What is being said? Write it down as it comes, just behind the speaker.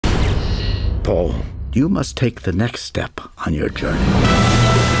Paul, you must take the next step on your journey.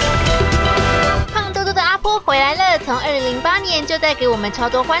 胖嘟嘟的阿波回来了，从2008年就带给我们超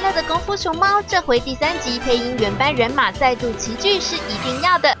多欢乐的功夫熊猫，这回第3集配音原班人马再度齐聚是一定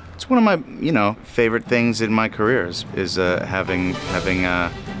要的。It's one of my, favorite things in my career is having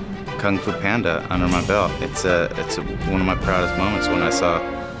Kung Fu Panda under my belt. It's one of my proudest moments when I saw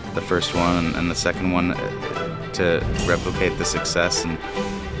the first one and the second one to replicate the success, and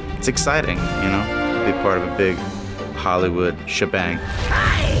it's exciting, to be part of a big Hollywood shebang.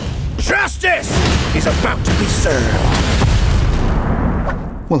 Justice is about to be served.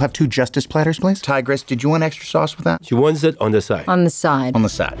 We'll have 2 justice platters, please. Tigress, did you want extra sauce with that? She wants it on the side. On the side. On the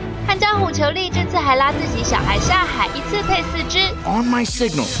side. 看家虎裘莉这次还拉自己小孩下海，一次配4只。On my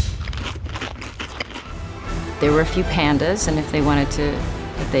signal. There were a few pandas, and if they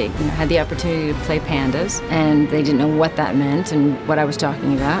had the opportunity to play pandas, and they didn't know what that meant and what I was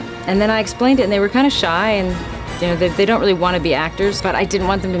talking about. And then I explained it, and they were kind of shy, and they don't really want to be actors, but I didn't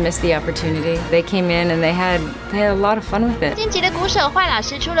want them to miss the opportunity. They came in and they had a lot of fun with it. 晋级的鼓手坏老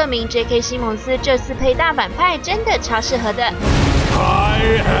师出了名 ，J.K. 西蒙斯这次配大反派真的超适合的。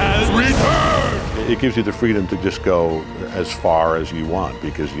I has returned. It gives you the freedom to just go as far as you want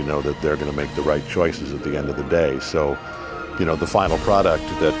because you know that they're going to make the right choices at the end of the day. So, the final product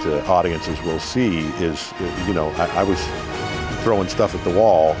that audiences will see is, I was throwing stuff at the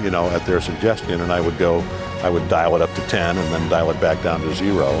wall, at their suggestion, and I would dial it up to 10 and then dial it back down to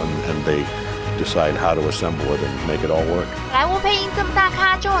 0, and they decide how to assemble it and make it all work. 莱坞配音这么大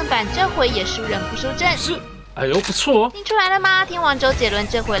咖，中文版这回也输人不输阵。是，哎呦不错哦。听出来了吗？天王周杰伦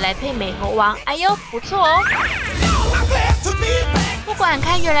这回来配美猴王，哎呦不错哦。不管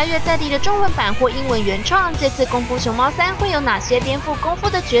看越来越在地的中文版或英文原创，这次《功夫熊猫3》会有哪些颠覆功夫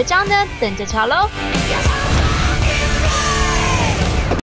的绝招呢？等着瞧喽！